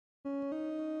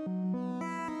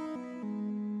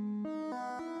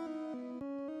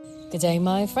Good day,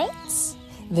 my friends.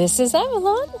 This is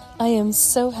Avalon. I am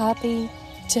so happy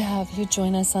to have you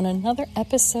join us on another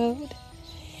episode.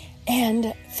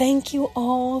 And thank you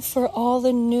all for all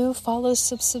the new follows,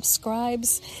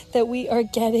 subscribes that we are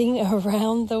getting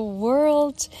around the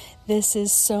world. This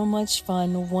is so much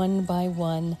fun, one by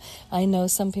one. I know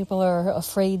some people are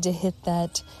afraid to hit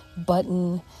that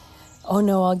button. Oh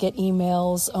no, I'll get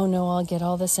emails. Oh no, I'll get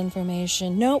all this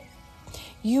information. Nope.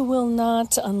 You will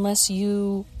not unless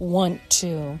you want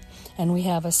to. And we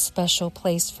have a special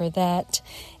place for that.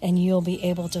 And you'll be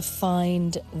able to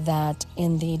find that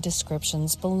in the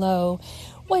descriptions below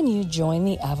when you join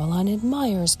the Avalon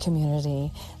Admirers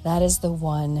community. That is the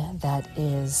one that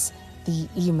is the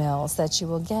emails that you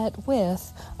will get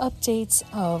with updates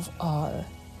of our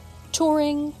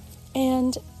touring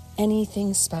and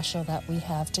anything special that we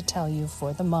have to tell you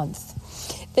for the month.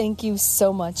 Thank you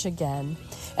so much again.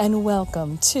 And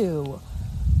welcome to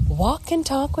Walk and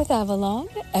Talk with Avalon,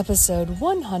 episode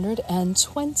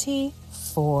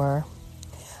 124.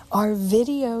 Our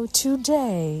video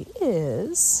today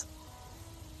is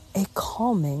a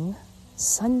calming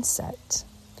sunset.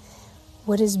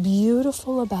 What is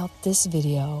beautiful about this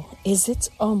video is it's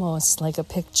almost like a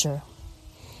picture.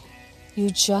 You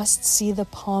just see the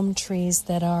palm trees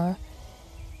that are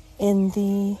in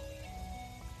the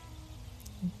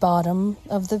bottom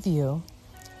of the view,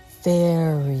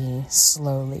 very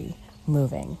slowly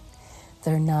moving.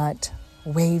 They're not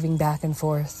waving back and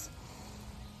forth.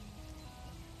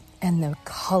 And the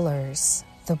colors,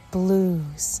 the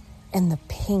blues and the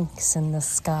pinks in the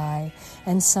sky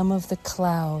and some of the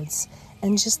clouds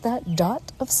and just that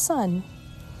dot of sun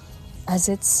as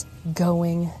it's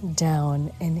going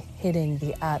down and hitting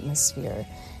the atmosphere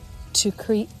to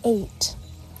create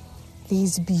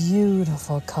these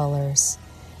beautiful colors.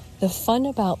 The fun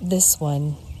about this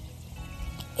one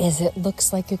is it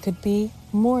looks like it could be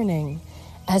morning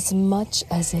as much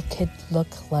as it could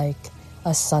look like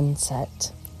a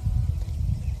sunset.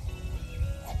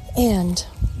 And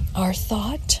our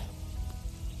thought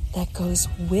that goes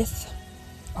with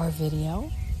our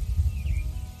video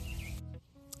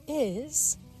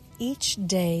is each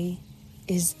day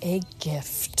is a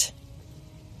gift.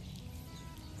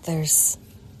 There's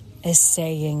a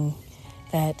saying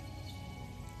that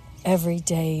every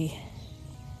day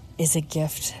is a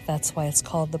gift. That's why it's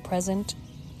called the present.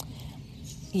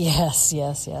 Yes.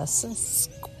 It's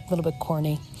a little bit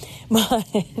corny.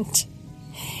 But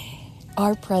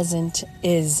our present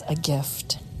is a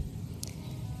gift.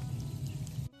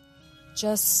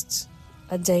 Just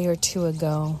a day or two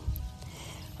ago,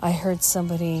 I heard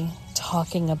somebody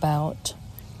talking about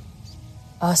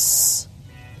us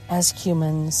as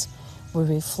humans. We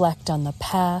reflect on the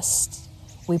past.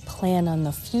 We plan on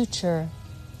the future.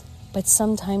 But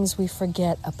sometimes we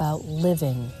forget about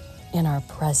living in our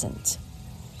present.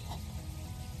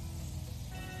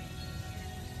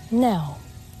 Now,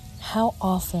 how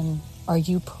often are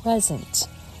you present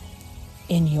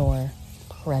in your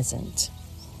present?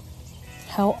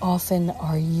 How often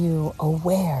are you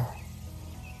aware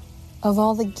of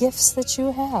all the gifts that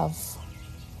you have?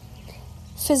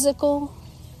 Physical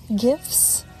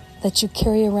gifts that you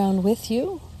carry around with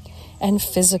you, and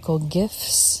physical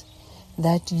gifts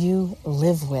that you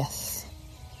live with,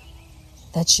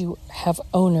 that you have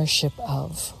ownership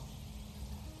of.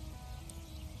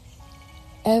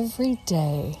 Every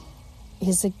day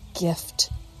is a gift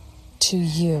to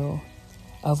you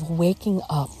of waking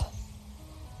up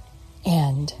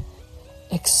and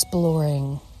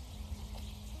exploring,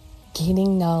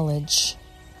 gaining knowledge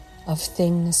of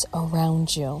things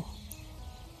around you.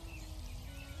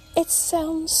 It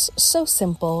sounds so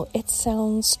simple, it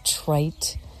sounds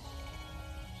trite,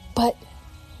 but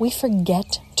we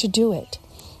forget to do it.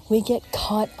 We get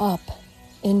caught up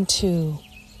into,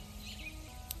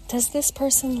 does this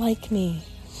person like me?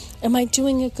 Am I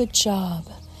doing a good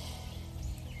job?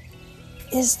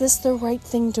 Is this the right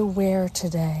thing to wear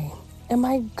today? Am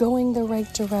I going the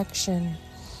right direction?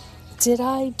 Did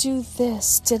I do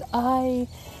this? Did I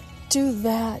do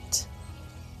that?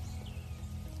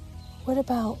 What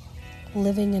about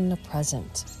living in the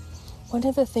present? One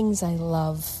of the things I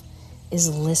love is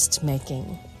list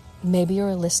making. Maybe you're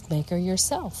a list maker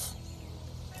yourself.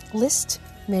 List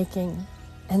making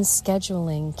and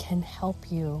scheduling can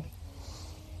help you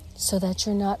so that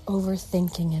you're not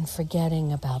overthinking and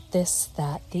forgetting about this,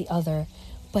 that, the other,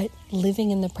 but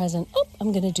living in the present. Oh,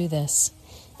 I'm going to do this.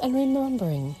 And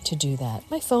remembering to do that.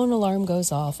 My phone alarm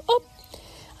goes off. Oh,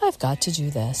 I've got to do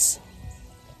this.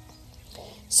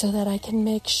 So that I can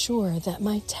make sure that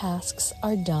my tasks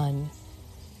are done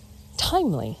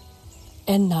timely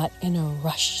and not in a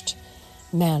rushed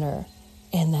manner,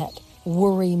 and that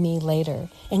worry me later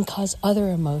and cause other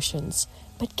emotions,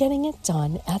 but getting it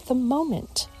done at the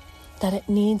moment that it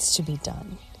needs to be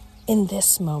done, in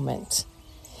this moment.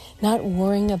 Not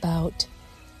worrying about,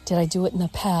 did I do it in the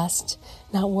past?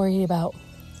 Not worried about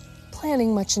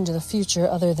planning much into the future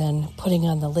other than putting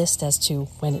on the list as to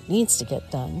when it needs to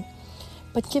get done,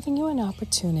 but giving you an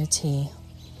opportunity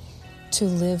to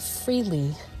live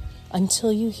freely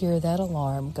until you hear that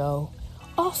alarm go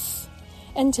off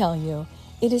and tell you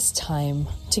it is time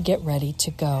to get ready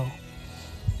to go.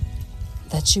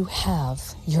 That you have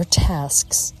your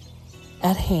tasks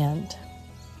at hand.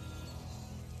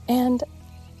 And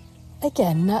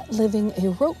again, not living a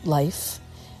rote life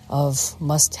of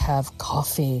must have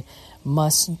coffee,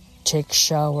 must take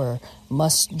shower,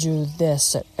 must do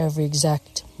this at every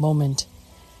exact moment,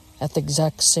 at the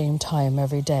exact same time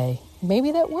every day.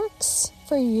 Maybe that works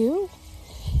for you.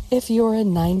 If you're a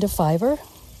 9-to-5er,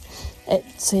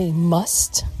 it's a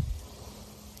must.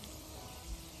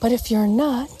 But if you're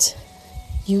not,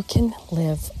 you can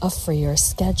live a freer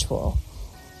schedule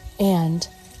and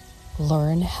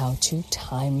learn how to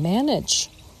time manage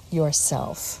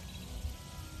yourself.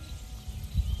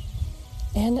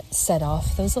 And set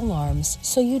off those alarms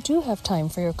so you do have time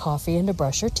for your coffee and to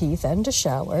brush your teeth and to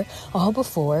shower, all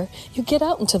before you get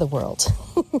out into the world.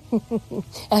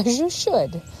 As you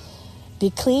should. Be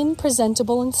clean,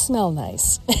 presentable, and smell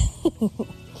nice.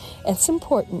 It's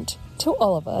important to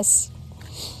all of us.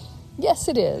 Yes,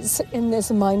 it is in this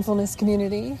mindfulness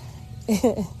community.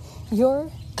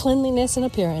 Your cleanliness and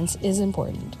appearance is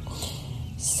important.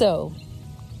 So,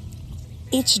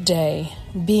 each day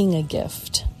being a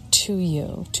gift to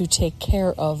you, to take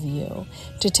care of you,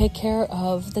 to take care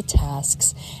of the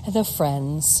tasks, the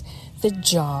friends, the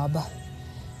job,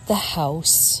 the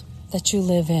house that you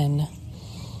live in,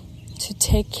 to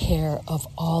take care of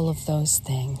all of those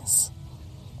things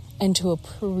and to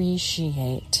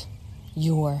appreciate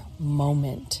your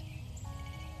moment.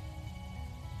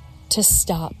 To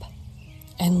stop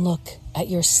and look at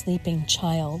your sleeping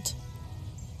child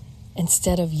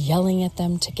instead of yelling at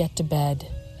them to get to bed,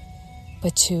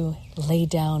 but to lay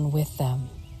down with them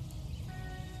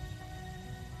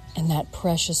in that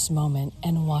precious moment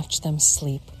and watch them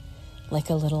sleep like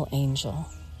a little angel.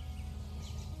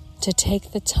 To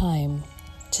take the time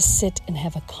to sit and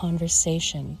have a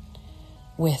conversation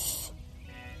with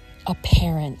a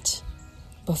parent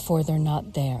before they're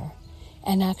not there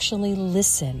and actually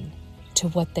listen to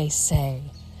what they say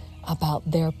about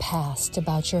their past,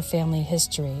 about your family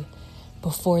history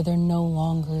before they're no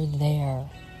longer there.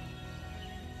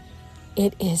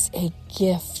 It is a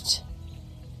gift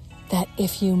that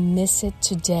if you miss it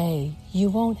today, you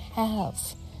won't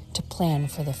have to plan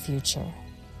for the future.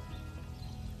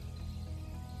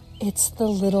 It's the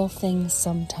little things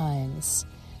sometimes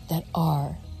that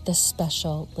are the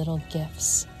special little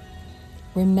gifts.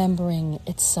 Remembering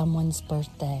it's someone's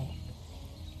birthday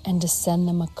and to send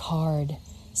them a card,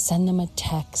 send them a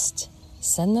text,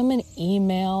 send them an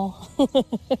email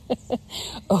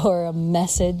or a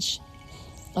message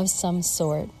of some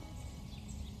sort.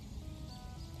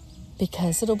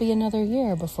 Because it'll be another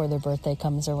year before their birthday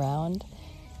comes around.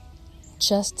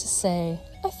 Just to say,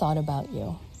 I thought about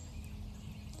you.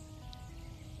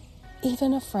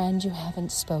 Even a friend you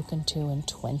haven't spoken to in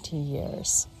 20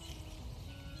 years.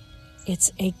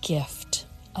 It's a gift.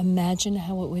 Imagine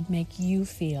how it would make you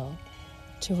feel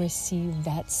to receive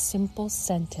that simple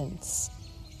sentence,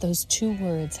 those 2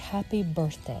 words, happy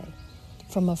birthday,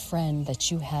 from a friend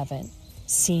that you haven't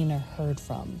seen or heard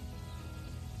from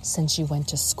since you went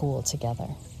to school together,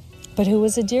 but who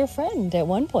was a dear friend at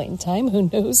one point in time who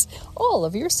knows all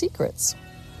of your secrets.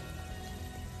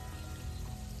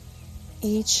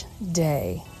 Each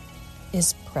day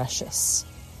is precious.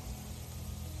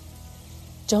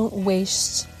 Don't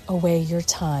waste away your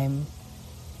time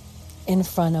in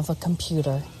front of a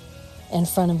computer, in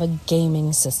front of a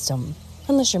gaming system,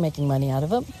 unless you're making money out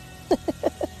of it.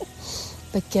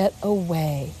 But get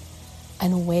away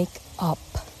and wake up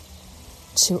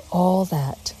to all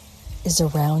that is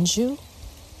around you,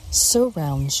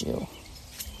 surrounds you.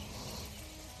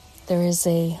 There is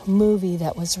a movie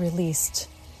that was released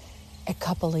a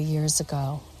couple of years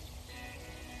ago,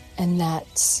 and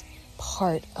that's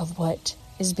part of what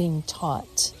is being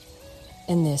taught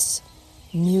in this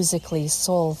musically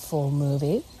soulful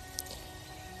movie,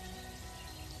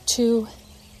 to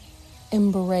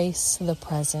embrace the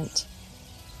present,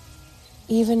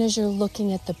 even as you're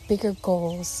looking at the bigger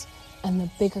goals and the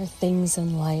bigger things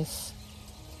in life,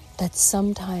 that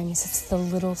sometimes it's the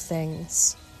little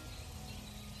things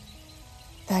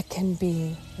that can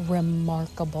be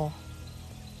remarkable.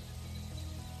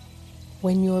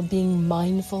 when you're being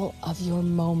mindful of your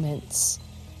moments.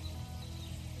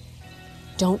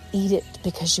 Don't eat it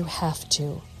because you have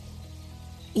to.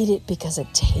 Eat it because it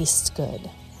tastes good.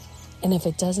 And if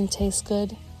it doesn't taste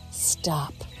good,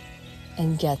 stop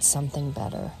and get something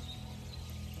better.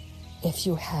 If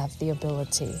you have the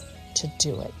ability to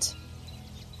do it,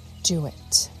 do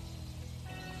it.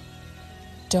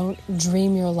 Don't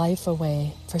dream your life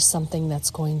away for something that's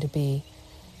going to be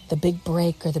the big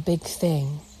break or the big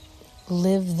thing.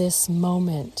 Live this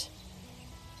moment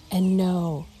and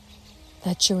know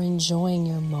that you're enjoying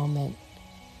your moment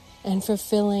and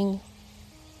fulfilling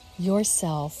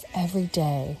yourself every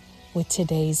day with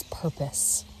today's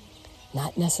purpose,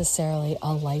 not necessarily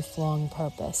a lifelong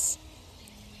purpose.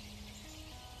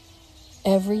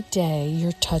 Every day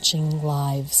you're touching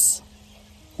lives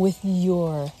with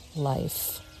your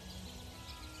life,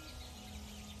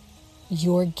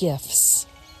 your gifts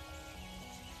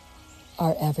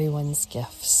are everyone's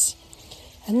gifts.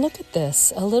 And look at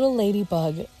this, a little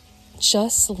ladybug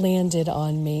just landed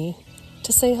on me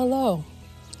to say hello.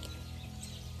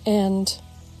 And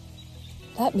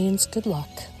that means good luck.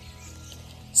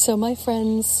 So my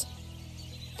friends,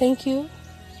 thank you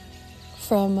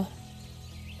from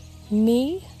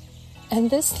me and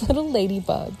this little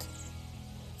ladybug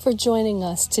for joining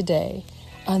us today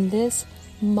on this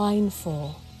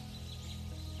mindful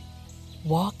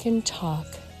walk and talk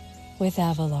with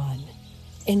Avalon.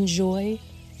 Enjoy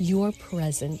your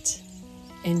present.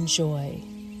 Enjoy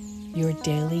your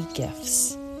daily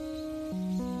gifts.